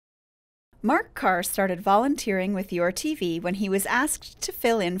Mark Carr started volunteering with YourTV when he was asked to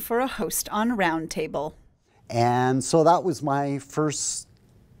fill in for a host on Roundtable. And so that was my first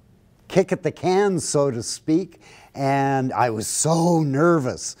kick at the can, so to speak, and I was so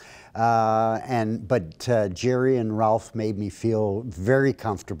nervous. But Jerry and Ralph made me feel very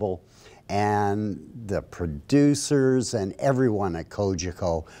comfortable, and the producers and everyone at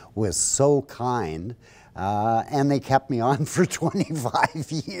Cogeco was so kind, and they kept me on for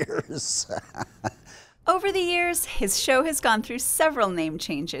 25 years. Over the years, his show has gone through several name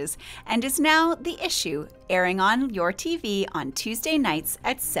changes and is now The Issue, airing on YourTV on Tuesday nights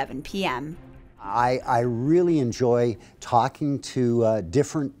at 7 p.m. I really enjoy talking to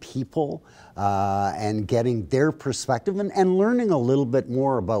different people and getting their perspective and learning a little bit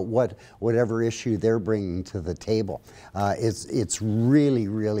more about whatever issue they're bringing to the table. It's really,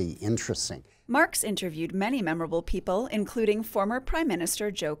 really interesting. Mark's interviewed many memorable people, including former Prime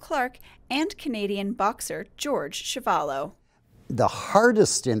Minister Joe Clark and Canadian boxer George Chuvalo. The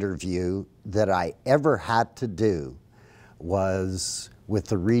hardest interview that I ever had to do was with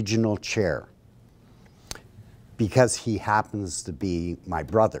the regional chair, because he happens to be my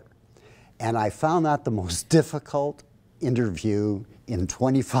brother. And I found that the most difficult interview in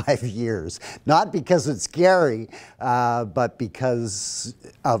 25 years, not because it's Gary, but because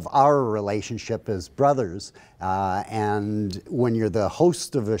of our relationship as brothers. And when you're the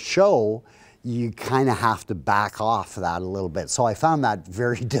host of a show, you kind of have to back off that a little bit. So I found that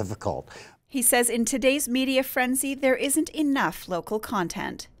very difficult. He says in today's media frenzy, there isn't enough local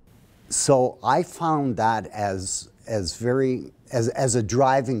content. So I found that as a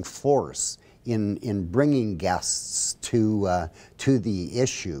driving force in bringing guests to the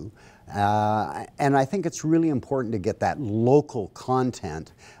issue, and I think it's really important to get that local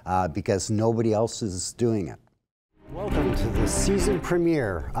content because nobody else is doing it. Welcome to the season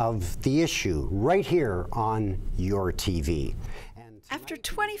premiere of The Issue right here on YourTV. After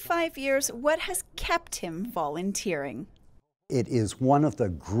 25 years, what has kept him volunteering? It is one of the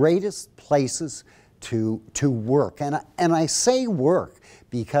greatest places to work. And I say work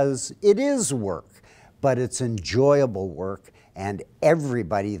because it is work, but it's enjoyable work. And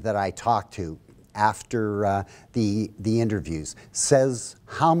everybody that I talk to after the interviews says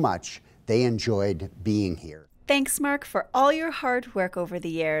how much they enjoyed being here. Thanks, Mark, for all your hard work over the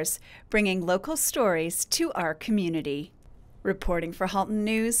years, bringing local stories to our community. Reporting for Halton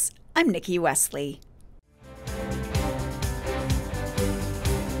News, I'm Nikki Wesley.